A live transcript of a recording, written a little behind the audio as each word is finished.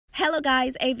Hello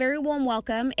guys, a very warm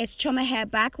welcome. It's Choma here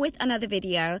back with another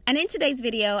video, and in today's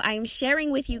video I am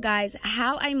sharing with you guys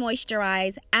how I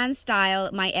moisturize and style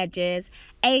my edges,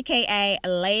 aka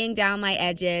laying down my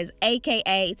edges,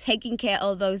 aka taking care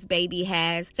of those baby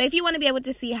hairs. So if you want to be able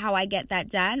to see how I get that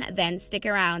done, then stick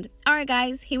around. Alright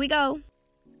guys, here we go.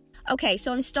 Okay,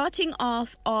 so I'm starting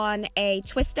off on a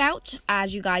twist out.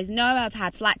 As you guys know, I've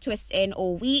had flat twists in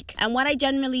all week, and what I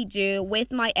generally do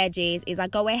with my edges is I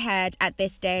go ahead at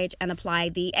this stage and apply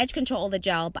the edge control, the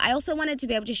gel. But I also wanted to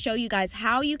be able to show you guys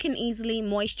how you can easily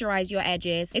moisturize your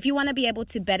edges if you want to be able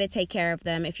to better take care of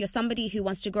them. If you're somebody who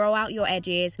wants to grow out your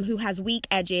edges, who has weak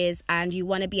edges, and you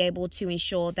want to be able to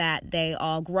ensure that they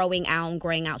are growing out and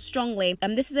growing out strongly,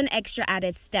 this is an extra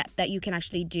added step that you can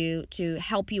actually do to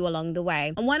help you along the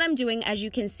way. And what I'm doing, as you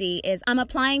can see, is I'm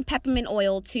applying peppermint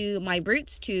oil to my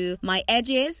roots, to my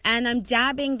edges, and I'm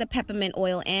dabbing the peppermint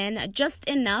oil in just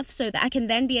enough so that I can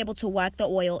then be able to work the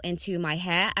oil into my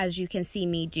hair, as you can see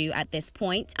me do at this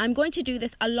point. I'm going to do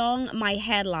this along my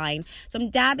hairline, so I'm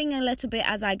dabbing a little bit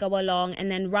as I go along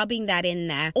and then rubbing that in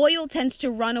there. Oil tends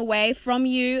to run away from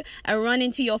you and run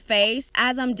into your face.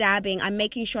 As I'm dabbing, I'm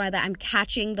making sure that I'm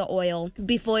catching the oil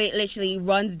before it literally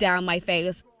runs down my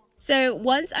face. So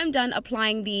once I'm done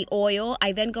applying the oil,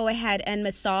 I then go ahead and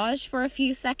massage for a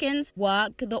few seconds,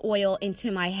 work the oil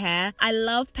into my hair. I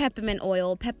love peppermint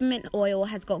oil. Peppermint oil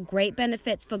has got great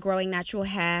benefits for growing natural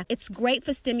hair. It's great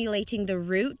for stimulating the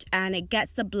root, and it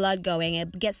gets the blood going,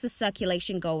 it gets the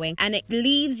circulation going, and it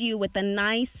leaves you with a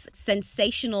nice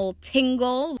sensational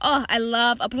tingle. Oh, I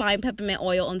love applying peppermint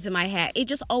oil onto my hair. It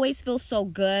just always feels so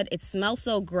good. It smells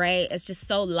so great. It's just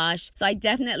so lush. So I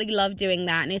definitely love doing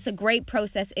that, and it's a great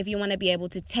process if you want to be able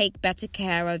to take better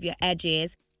care of your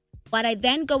edges. What I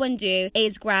then go and do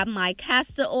is grab my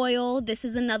castor oil. This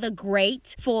is another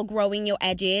great for growing your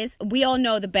edges. We all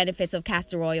know the benefits of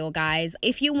castor oil, guys.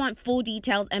 If you want full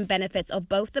details and benefits of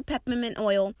both the peppermint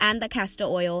oil and the castor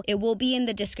oil, it will be in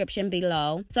the description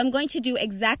below. So I'm going to do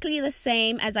exactly the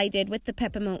same as I did with the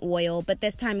peppermint oil, but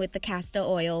this time with the castor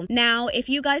oil. Now, if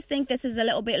you guys think this is a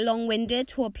little bit long-winded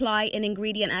to apply an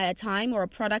ingredient at a time or a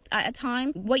product at a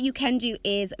time, what you can do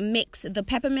is mix the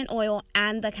peppermint oil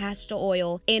and the castor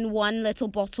oil in one little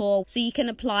bottle, so you can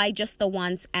apply just the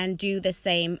once and do the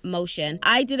same motion.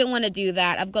 I didn't want to do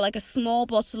that. I've got like a small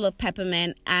bottle of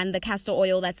peppermint and the castor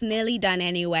oil that's nearly done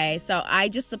anyway, so I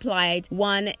just applied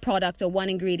one product or one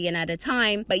ingredient at a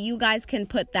time. But you guys can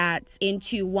put that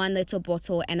into one little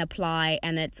bottle and apply,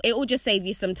 and it will just save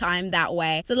you some time that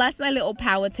way. So that's my little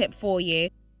power tip for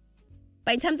you.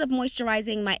 But in terms of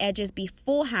moisturizing my edges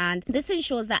beforehand, this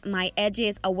ensures that my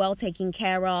edges are well taken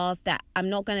care of, that I'm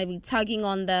not going to be tugging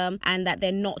on them, and that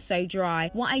they're not so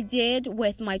dry. What I did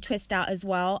with my twist out as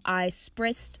well, I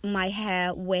spritzed my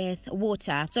hair with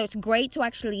water. So it's great to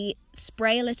actually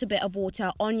spray a little bit of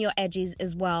water on your edges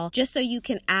as well, just so you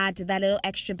can add that little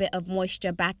extra bit of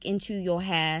moisture back into your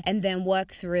hair, and then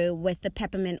work through with the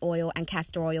peppermint oil and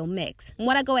castor oil mix. And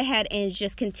what I go ahead is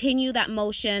just continue that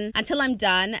motion until I'm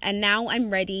done, and now I'm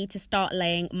ready to start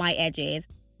laying my edges.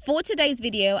 For today's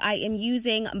video, I am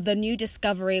using the new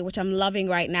discovery, which I'm loving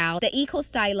right now, the Eco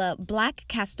Styler Black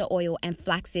Castor Oil and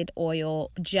Flaxseed Oil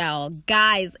Gel.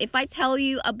 Guys, if I tell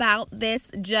you about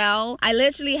this gel, I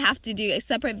literally have to do a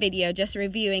separate video just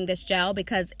reviewing this gel,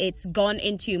 because it's gone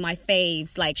into my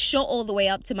faves, like shot all the way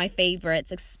up to my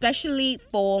favorites, especially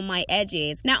for my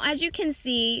edges. Now, as you can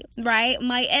see, right,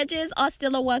 my edges are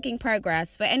still a work in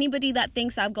progress. For anybody that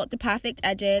thinks I've got the perfect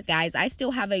edges, guys, I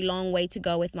still have a long way to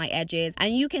go with my edges,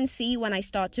 and you can see when I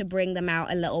start to bring them out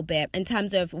a little bit in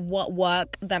terms of what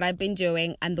work that I've been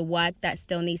doing and the work that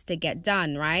still needs to get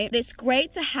done, right? It's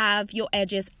great to have your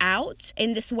edges out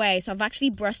in this way. So I've actually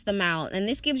brushed them out, and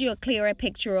this gives you a clearer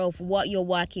picture of what you're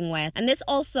working with. And this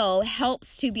also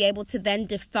helps to be able to then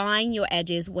define your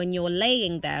edges when you're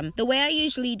laying them. The way I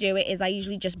usually do it is I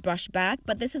usually just brush back,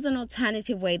 but this is an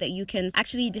alternative way that you can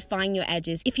actually define your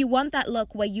edges. If you want that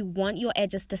look where you want your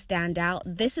edges to stand out,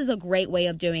 this is a great way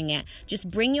of doing it. Just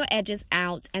bring your edges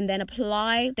out and then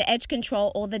apply the edge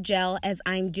control or the gel as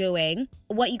I'm doing.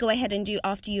 What you go ahead and do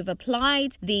after you've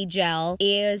applied the gel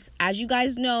is, as you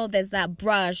guys know, there's that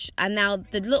brush, and now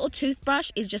the little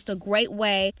toothbrush is just a great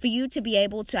way for you to be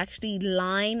able to actually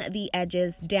line the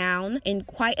edges down in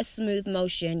quite a smooth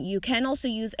motion. You can also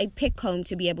use a pick comb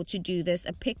to be able to do this.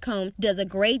 A pick comb does a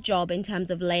great job in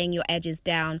terms of laying your edges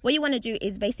down. What you want to do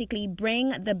is basically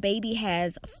bring the baby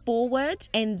hairs forward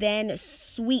and then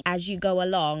sweep as you go along.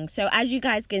 along. So as you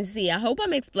guys can see, I hope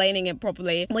I'm explaining it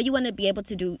properly. What you want to be able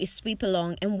to do is sweep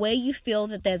along, and where you feel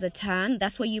that there's a turn,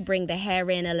 that's where you bring the hair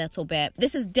in a little bit.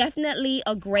 This is definitely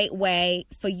a great way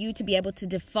for you to be able to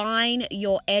define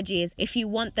your edges. If you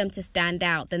want them to stand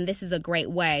out, then this is a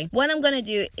great way. What I'm going to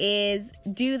do is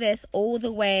do this all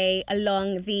the way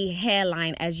along the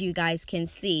hairline, as you guys can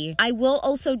see. I will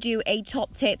also do a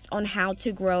top tips on how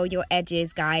to grow your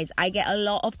edges, guys. I get a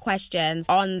lot of questions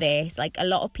on this. Like, a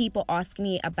lot of people ask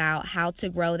me about how to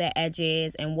grow their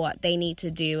edges and what they need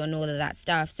to do and all of that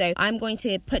stuff. So I'm going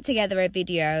to put together a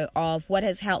video of what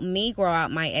has helped me grow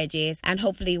out my edges, and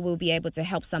hopefully we'll be able to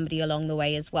help somebody along the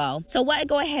way as well. So what I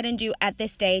go ahead and do at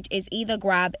this stage is either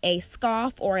grab a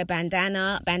scarf or a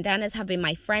bandana. Bandanas have been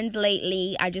my friends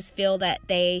lately. I just feel that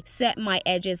they set my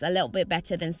edges a little bit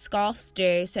better than scarves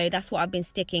do, so that's what I've been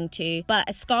sticking to. But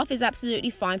a scarf is absolutely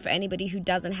fine for anybody who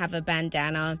doesn't have a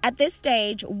bandana. At this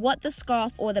stage, what the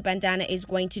scarf or the bandana is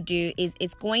going to do is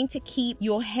it's going to keep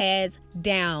your hairs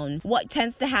down. What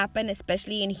tends to happen,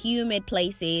 especially in humid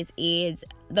places, is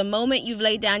the moment you've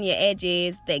laid down your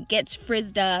edges, that gets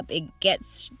frizzed up, it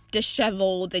gets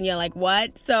disheveled, and you're like,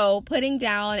 what? So putting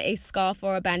down a scarf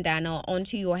or a bandana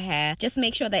onto your hair, just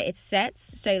make sure that it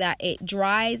sets so that it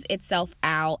dries itself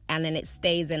out and then it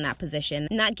stays in that position,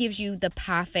 and that gives you the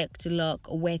perfect look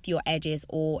with your edges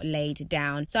all laid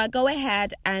down. So I go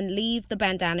ahead and leave the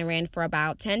bandana in for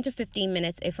about 10 to 15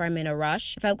 minutes if I'm in a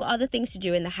rush. If I've got other things to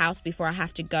do in the house before I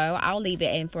have to go, I'll leave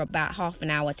it in for about half an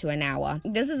hour to an hour.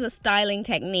 This is a styling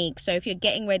technique, so if you're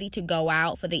getting ready to go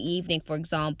out for the evening, for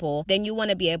example, then you want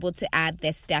to be able to add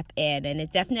this step in, and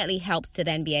it definitely helps to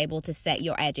then be able to set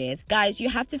your edges. Guys, you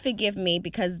have to forgive me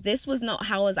because this was not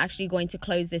how I was actually going to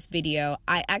close this video.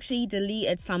 I actually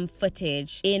deleted some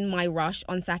footage in my rush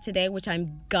on Saturday, which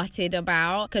I'm gutted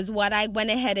about, because what I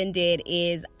went ahead and did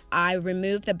is I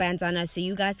removed the bandana so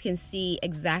you guys can see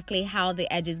exactly how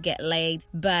the edges get laid,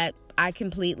 but I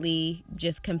completely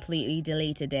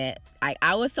deleted it.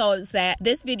 I was so upset.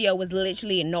 This video was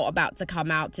literally not about to come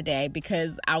out today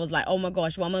because I was like, oh my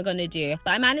gosh, what am I gonna do?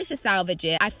 But I managed to salvage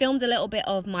it. I filmed a little bit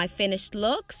of my finished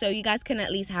look so you guys can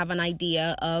at least have an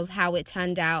idea of how it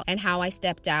turned out and how I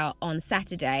stepped out on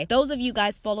Saturday. Those of you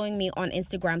guys following me on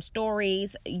Instagram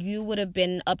stories, you would have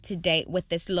been up to date with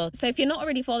this look. So if you're not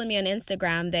already following me on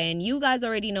Instagram, then you guys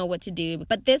already know what to do.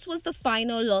 But this was the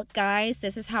final look, guys.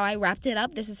 This is how I wrapped it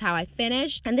up. This is how I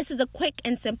finished. And this is a quick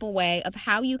and simple way of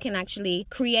how you can actually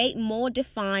create more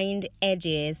defined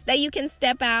edges that you can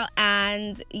step out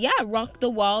and rock the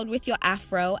world with your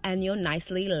afro and your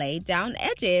nicely laid down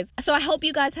edges. So I hope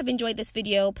you guys have enjoyed this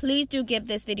video. Please do give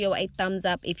this video a thumbs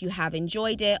up if you have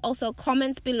enjoyed it. Also,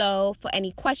 comments below for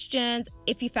any questions.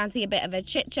 If you fancy a bit of a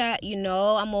chit chat, you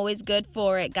know I'm always good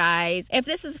for it, guys. If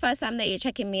this is the first time that you're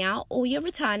checking me out or you're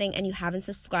returning and you haven't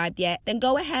subscribed yet, then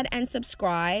go ahead and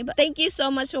subscribe. Thank you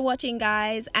so much for watching,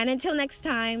 guys, and until next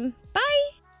time, bye.